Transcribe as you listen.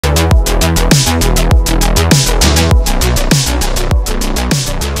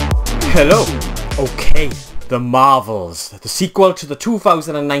Hello. Okay, The Marvels, the sequel to the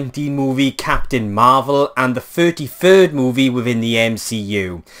 2019 movie Captain Marvel and the 33rd movie within the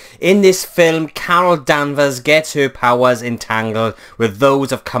MCU. In this film, Carol Danvers gets her powers entangled with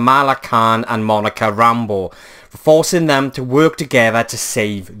those of Kamala Khan and Monica Rambeau, forcing them to work together to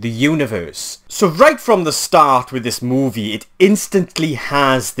save the universe. So right from the start with this movie, it instantly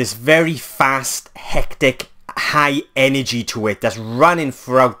has this very fast, hectic, high energy to it that's running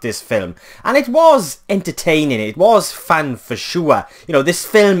throughout this film, and it was entertaining. It was fun for sure. You know, this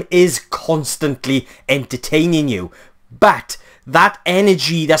film is constantly entertaining you, but that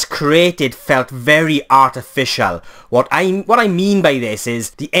energy that's created felt very artificial. What I mean by this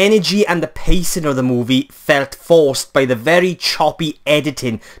is the energy and the pacing of the movie felt forced by the very choppy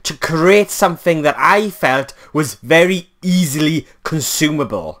editing to create something that I felt was very easily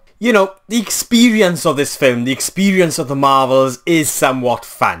consumable. You know, the experience of this film, the experience of The Marvels is somewhat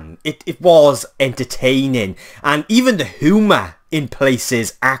fun. It was entertaining, and even the humour in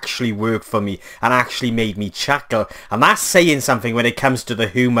places actually worked for me and actually made me chuckle. And that's saying something when it comes to the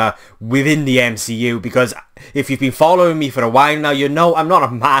humour within the MCU, because if you've been following me for a while now, you know I'm not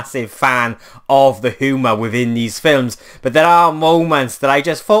a massive fan of the humour within these films, but there are moments that I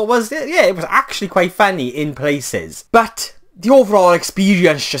just thought was, yeah, it was actually quite funny in places. But the overall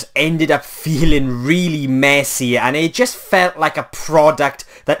experience just ended up feeling really messy, and it just felt like a product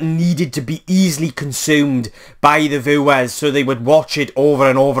that needed to be easily consumed by the viewers so they would watch it over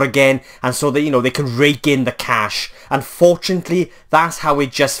and over again, and so that, you know, they can rake in the cash. Unfortunately, that's how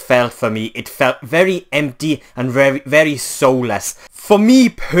it just felt for me. It felt very empty and very soulless. For me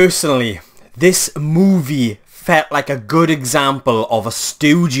personally, this movie felt like a good example of a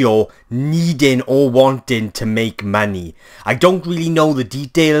studio needing or wanting to make money. I don't really know the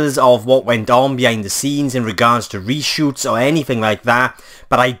details of what went on behind the scenes in regards to reshoots or anything like that,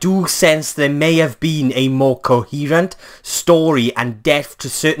 but I do sense there may have been a more coherent story and depth to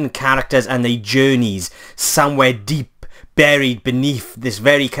certain characters and their journeys somewhere deep buried beneath this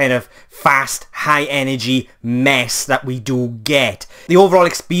very kind of fast, high energy mess that we do get. The overall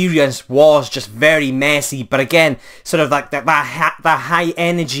experience was just very messy, but again, sort of like that high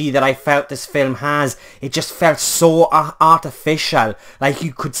energy that I felt this film has, it just felt so artificial. Like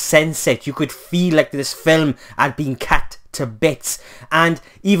you could sense it, you could feel like this film had been cut to bits. And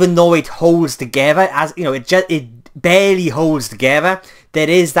even though it holds together, as you know, it barely holds together, there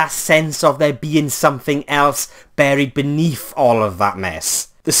is that sense of there being something else buried beneath all of that mess.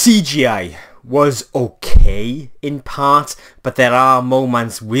 The CGI was okay in part, but there are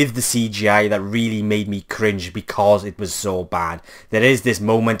moments with the CGI that really made me cringe because it was so bad. There is this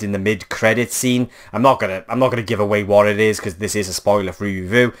moment in the mid-credit scene. I'm not gonna give away what it is because this is a spoiler-free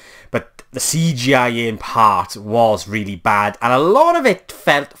review, but the CGI in part was really bad, and a lot of it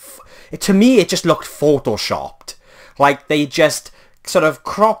felt, to me, it just looked photoshopped. Like they just sort of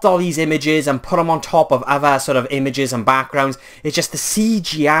cropped all these images and put them on top of other sort of images and backgrounds. It's just the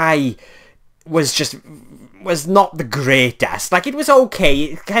CGI was not the greatest. Like, it was okay.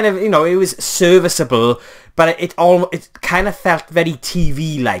 It kind of, you know, it was serviceable, but it kind of felt very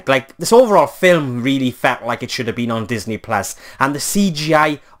TV-like. Like, this overall film really felt like it should have been on Disney Plus, and the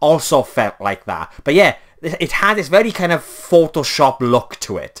CGI also felt like that. But yeah, it had this very kind of Photoshop look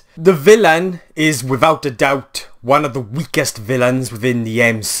to it. The villain is without a doubt one of the weakest villains within the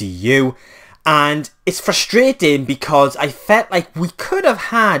MCU, and it's frustrating because I felt like we could have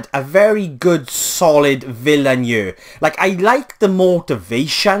had a very good solid villain here. Like, I liked the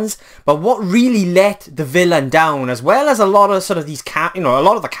motivations, but what really let the villain down, as well as a lot of sort of these a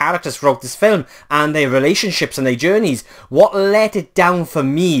lot of the characters throughout this film and their relationships and their journeys, what let it down for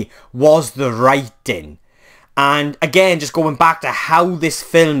me was the writing. And again, just going back to how this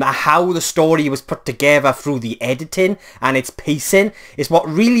film, how the story was put together through the editing and its pacing, is what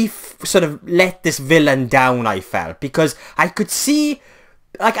really sort of let this villain down, I felt. Because I could see,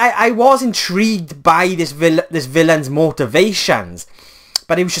 like, I was intrigued by this villain's motivations,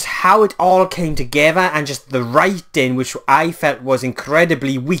 but it was just how it all came together, and just the writing, which I felt was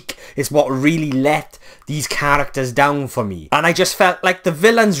incredibly weak, is what really let these characters down for me. And I just felt like the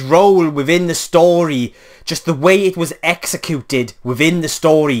villain's role within the story, just the way it was executed within the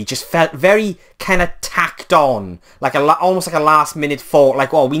story, just felt very kind of tacked on, like almost like a last minute thought,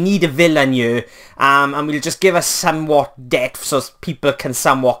 like, oh, we need a villain here, and we'll just give us somewhat depth so people can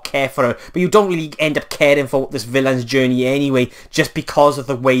somewhat care for her, but you don't really end up caring for this villain's journey anyway, just because of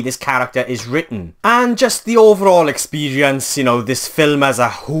the way this character is written. And just the overall experience, you know, this film as a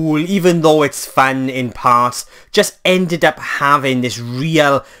whole, even though it's fun in parts just ended up having this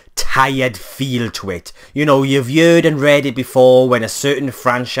real tired feel to it. You know, you've heard and read it before when a certain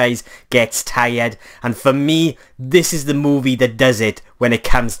franchise gets tired, and for me, this is the movie that does it when it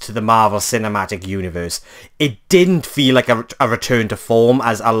comes to the Marvel Cinematic Universe. It didn't feel like a return to form,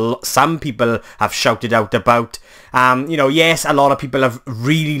 as some people have shouted out about. You know, yes, a lot of people have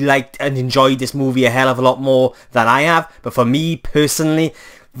really liked and enjoyed this movie a hell of a lot more than I have, but for me personally,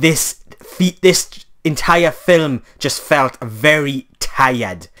 this entire film just felt very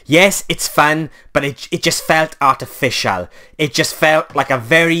tired. Yes, it's fun, but it just felt artificial. It just felt like a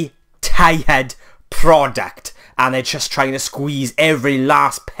very tired product, and they're just trying to squeeze every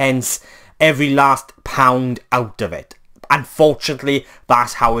last pence, every last pound out of it. Unfortunately,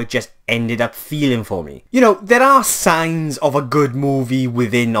 that's how it just ended up feeling for me. You know, there are signs of a good movie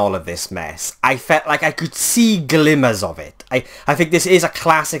within all of this mess. I felt like I could see glimmers of it. I think this is a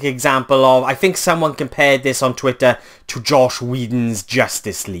classic example of, I think someone compared this on Twitter to Joss Whedon's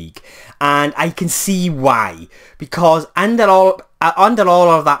Justice League. And I can see why. Because under all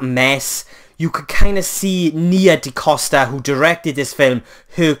of that mess, you could kind of see DaCosta, who directed this film,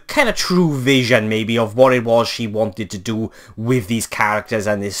 her kind of true vision maybe of what it was she wanted to do with these characters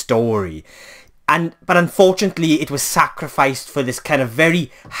and this story. But unfortunately, it was sacrificed for this kind of very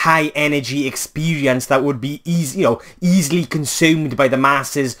high energy experience that would be easily consumed by the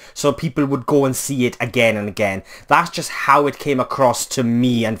masses, so people would go and see it again and again. That's just how it came across to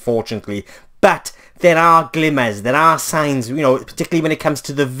me, unfortunately. But there are glimmers, there are signs, you know, particularly when it comes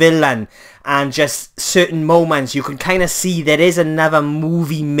to the villain and just certain moments, you can kind of see there is another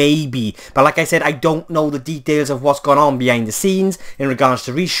movie maybe. But like I said, I don't know the details of what's gone on behind the scenes in regards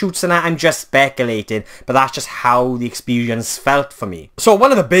to reshoots and that. I'm just speculating, but that's just how the experience felt for me. So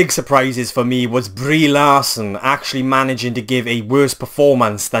one of the big surprises for me was Brie Larson actually managing to give a worse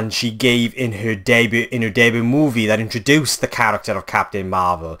performance than she gave in her debut movie that introduced the character of Captain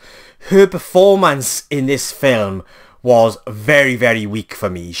Marvel. Her performance in this film was very, very weak for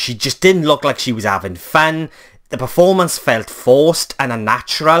me. She just didn't look like she was having fun. The performance felt forced and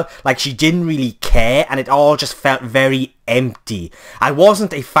unnatural, like she didn't really care, and it all just felt very empty. I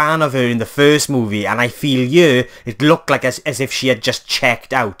wasn't a fan of her in the first movie, and I feel here it looked like as if she had just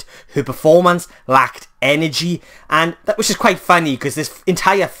checked out. Her performance lacked energy, and that was just quite funny because this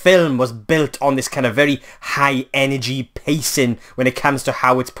entire film was built on this kind of very high energy pacing when it comes to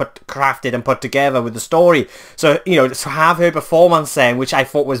how it's crafted and put together with the story. So, you know, to have her performance then, which I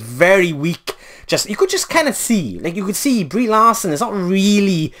thought was very weak, you could just kind of see, like you could see Brie Larson is not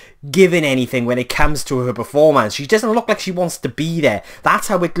really giving anything when it comes to her performance. She doesn't look like she wants to be there. That's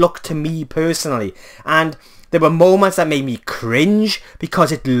how it looked to me personally. And there were moments that made me cringe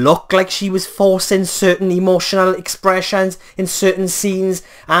because it looked like she was forcing certain emotional expressions in certain scenes.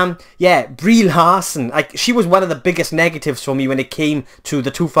 Yeah, Brie Larson, like, she was one of the biggest negatives for me when it came to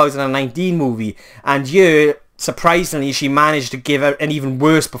the 2019 movie. And yeah, surprisingly, she managed to give an even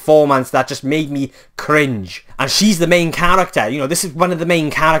worse performance that just made me cringe. And she's the main character. You know, this is one of the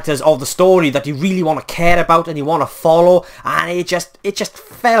main characters of the story that you really want to care about and you want to follow. And it just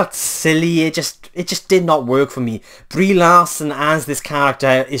felt silly. It just did not work for me. Brie Larson as this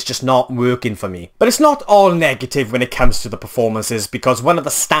character is just not working for me. But it's not all negative when it comes to the performances, because one of the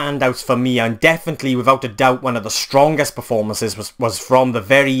standouts for me, and definitely without a doubt one of the strongest performances, was from the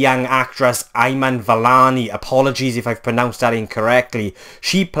very young actress Iman Vellani. Apologies if I've pronounced that incorrectly.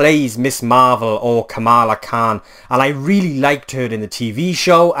 She plays Miss Marvel, or Kamala Khan, and I really liked her in the TV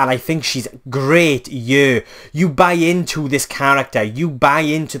show, and I think she's great here. You buy into this character, you buy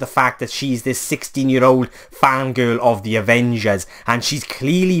into the fact that she's this 16-year-old fangirl of the Avengers, and she's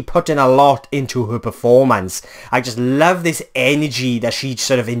clearly putting a lot into her performance. I just love this energy that she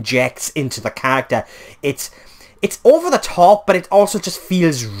sort of injects into the character. It's over the top, but it also just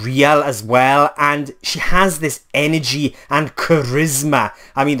feels real as well, and she has this energy and charisma.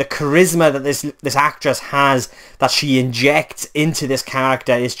 I mean, the charisma that this actress has, that she injects into this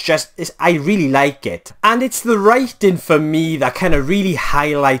character, I really like it. And it's the writing for me that kind of really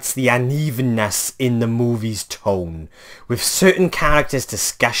highlights the unevenness in the movie's tone, with certain characters'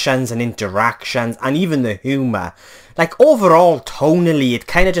 discussions and interactions, and even the humour. Like, overall, tonally,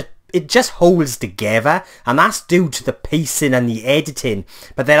 it just holds together, and that's due to the pacing and the editing.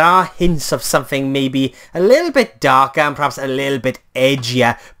 But there are hints of something maybe a little bit darker and perhaps a little bit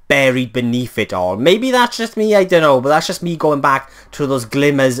edgier buried beneath it all. Maybe that's just me, I don't know, but that's just me going back to those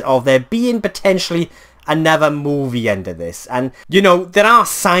glimmers of there being potentially another movie under this. And, you know, there are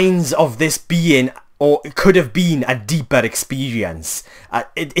signs of this being or it could have been a deeper experience.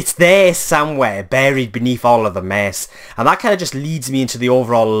 It's there somewhere, buried beneath all of the mess, and that kind of just leads me into the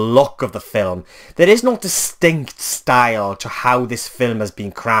overall look of the film. There is no distinct style to how this film has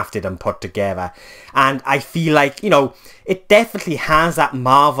been crafted and put together, and I feel like, you know, it definitely has that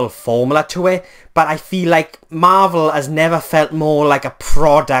Marvel formula to it, but I feel like Marvel has never felt more like a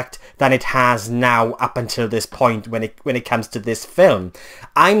product than it has now up until this point when it comes to this film.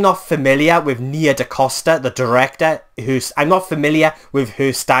 I'm not familiar with DaCosta, the director, I'm not familiar with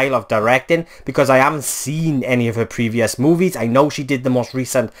her style of directing because I haven't seen any of her previous movies. I know she did the most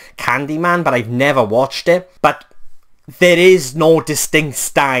recent Candyman, but I've never watched it. But there is no distinct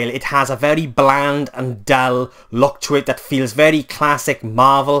style. It has a very bland and dull look to it that feels very classic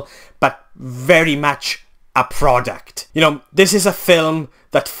Marvel, but very much a product. You know, this is a film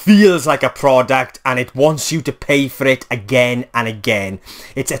that feels like a product and it wants you to pay for it again and again.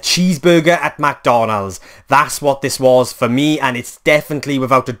 It's a cheeseburger at McDonald's. That's what this was for me, and it's definitely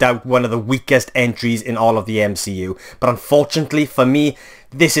without a doubt one of the weakest entries in all of the MCU. But unfortunately for me,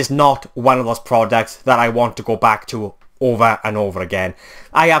 this is not one of those products that I want to go back to over and over again.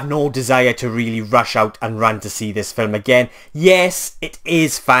 I have no desire to really rush out and run to see this film again. Yes, it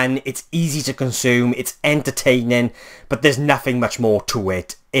is fun, it's easy to consume, it's entertaining, but there's nothing much more to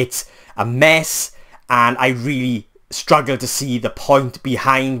it. It's a mess, and I really struggle to see the point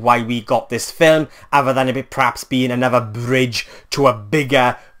behind why we got this film, other than it perhaps being another bridge to a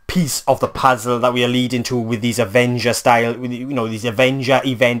bigger piece of the puzzle that we are leading to with these Avenger style, you know, these Avenger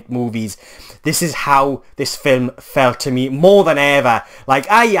event movies. This is how this film felt to me more than ever. Like,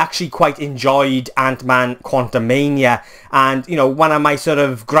 I actually quite enjoyed Ant-Man Quantumania, and, you know, one of my sort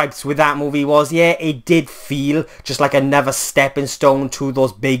of gripes with that movie was, yeah, it did feel just like another stepping stone to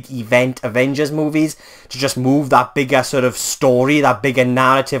those big event Avengers movies, to just move that bigger sort of story, that bigger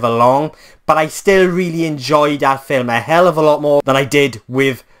narrative along. But I still really enjoyed that film a hell of a lot more than I did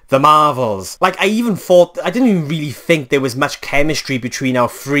with the Marvels. Like, I didn't even really think there was much chemistry between our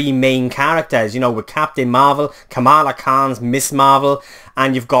three main characters, you know, with Captain Marvel, Kamala Khan's Miss Marvel,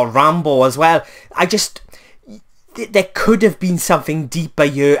 and you've got Rambeau as well. There could have been something deeper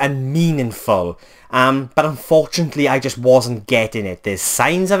here and meaningful, but unfortunately I just wasn't getting it. There's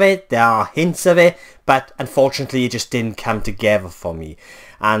signs of it, there are hints of it, but unfortunately it just didn't come together for me.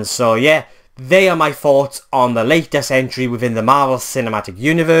 And so, yeah, they are my thoughts on the latest entry within the Marvel Cinematic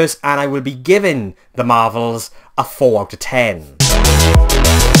Universe, and I will be giving the Marvels a 4 out of 10.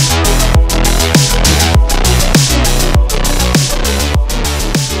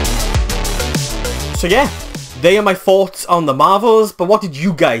 So yeah, they are my thoughts on the Marvels, but what did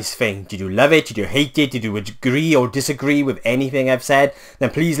you guys think? Did you love it? Did you hate it? Did you agree or disagree with anything I've said? Then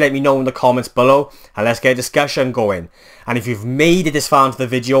please let me know in the comments below, and let's get a discussion going. And if you've made it this far into the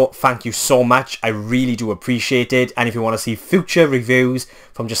video, thank you so much. I really do appreciate it. And if you want to see future reviews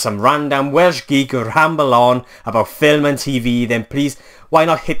from just some random Welsh geek who ramble on about film and TV, then please, why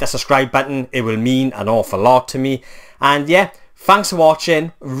not hit the subscribe button? It will mean an awful lot to me. And yeah, thanks for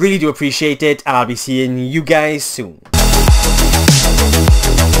watching, really do appreciate it, and I'll be seeing you guys soon.